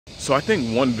So I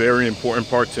think one very important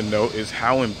part to note is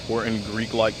how important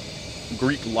Greek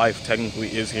life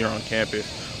technically is here on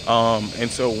campus. And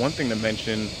so one thing to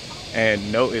mention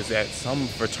and note is that some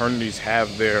fraternities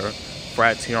have their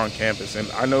frats here on campus, and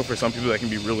I know for some people that can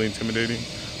be really intimidating.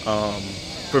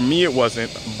 For me it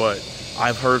wasn't, but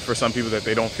I've heard for some people that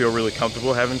they don't feel really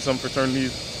comfortable having some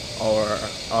fraternities or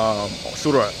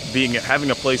having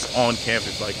a place on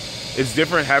campus. Like, it's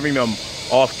different having them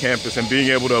off campus and being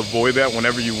able to avoid that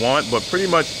whenever you want, but pretty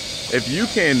much if you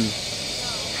can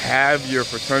have your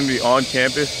fraternity on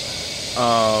campus,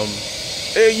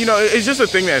 it's just a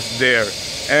thing that's there.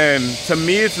 And to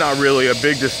me, it's not really a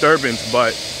big disturbance,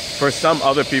 but for some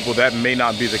other people, that may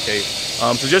not be the case.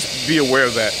 So just be aware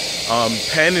of that.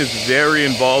 Penn is very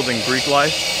involved in Greek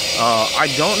life.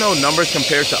 I don't know numbers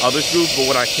compared to other schools, but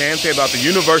what I can say about the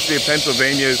University of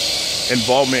Pennsylvania's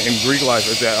involvement in Greek life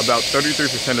is that about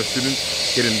 33% of students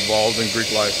get involved in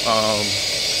Greek life.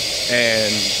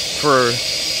 And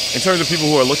in terms of people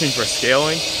who are looking for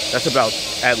scaling, that's about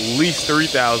at least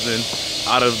 3,000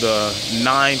 out of the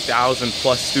 9,000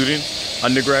 plus students,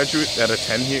 undergraduate, that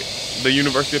attend here, the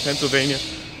University of Pennsylvania.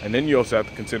 And then you also have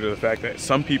to consider the fact that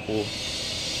some people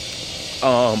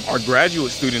are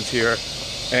graduate students here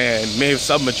and may have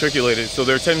sub-matriculated, so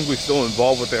they're technically still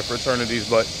involved with their fraternities,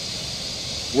 but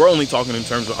we're only talking in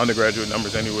terms of undergraduate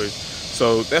numbers anyways.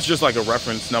 So that's just like a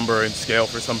reference number and scale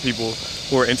for some people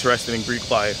who are interested in Greek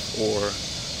life or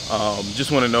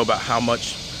just want to know about how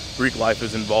much Greek life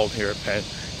is involved here at Penn.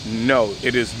 No,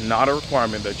 it is not a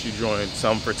requirement that you join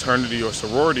some fraternity or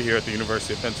sorority here at the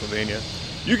University of Pennsylvania.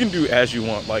 You can do as you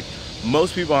want. Like,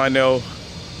 most people I know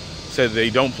said they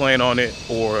don't plan on it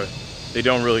or they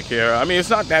don't really care. I mean, it's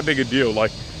not that big a deal.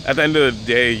 Like, at the end of the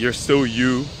day, you're still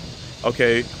you,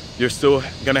 okay? You're still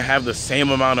gonna have the same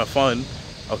amount of fun,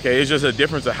 okay? It's just a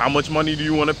difference of how much money do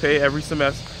you want to pay every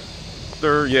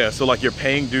semester. Yeah, so like you're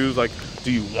paying dues. Like,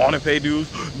 do you want to pay dues?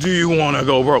 Do you want to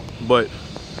go broke? But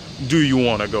do you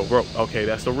want to go broke? Okay,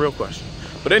 that's the real question.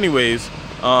 But anyways,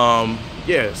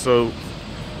 yeah, so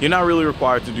you're not really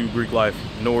required to do Greek life,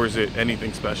 nor is it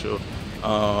anything special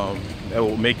that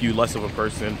will make you less of a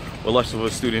person or less of a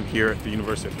student here at the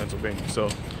University of Pennsylvania. So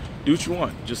do what you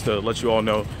want. Just to let you all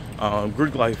know,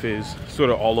 Greek life is sort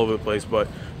of all over the place, but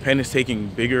Penn is taking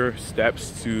bigger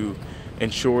steps to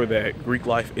ensure that Greek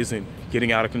life isn't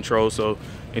getting out of control. So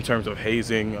in terms of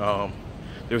hazing,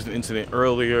 there was an incident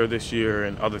earlier this year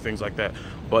and other things like that.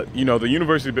 But, you know, the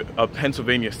University of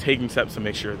Pennsylvania is taking steps to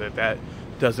make sure that that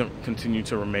doesn't continue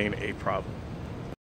to remain a problem.